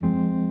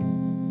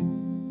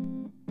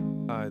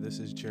this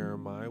is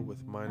Jeremiah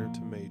with Minor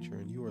to Major,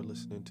 and you are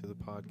listening to the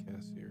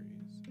podcast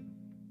series.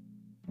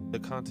 The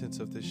contents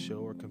of this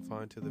show are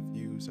confined to the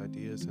views,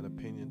 ideas, and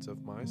opinions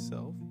of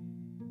myself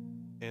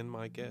and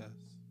my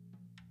guests.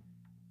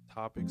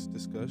 Topics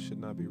discussed should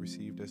not be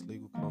received as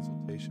legal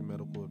consultation,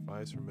 medical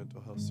advice, or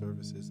mental health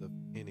services of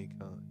any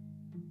kind.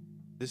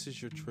 This is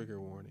your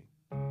trigger warning.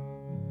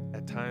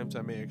 At times,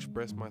 I may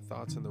express my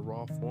thoughts in the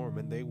raw form,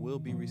 and they will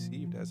be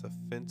received as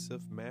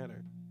offensive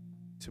matter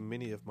to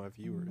many of my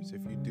viewers.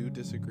 If you do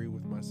disagree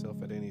with myself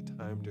at any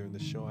time during the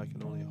show, I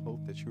can only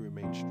hope that you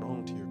remain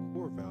strong to your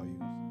core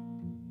values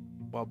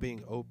while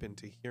being open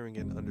to hearing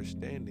and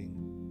understanding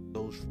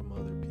those from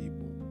other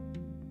people.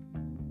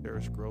 There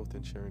is growth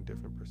in sharing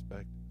different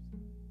perspectives.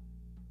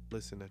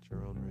 Listen at your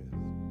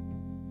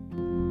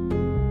own risk.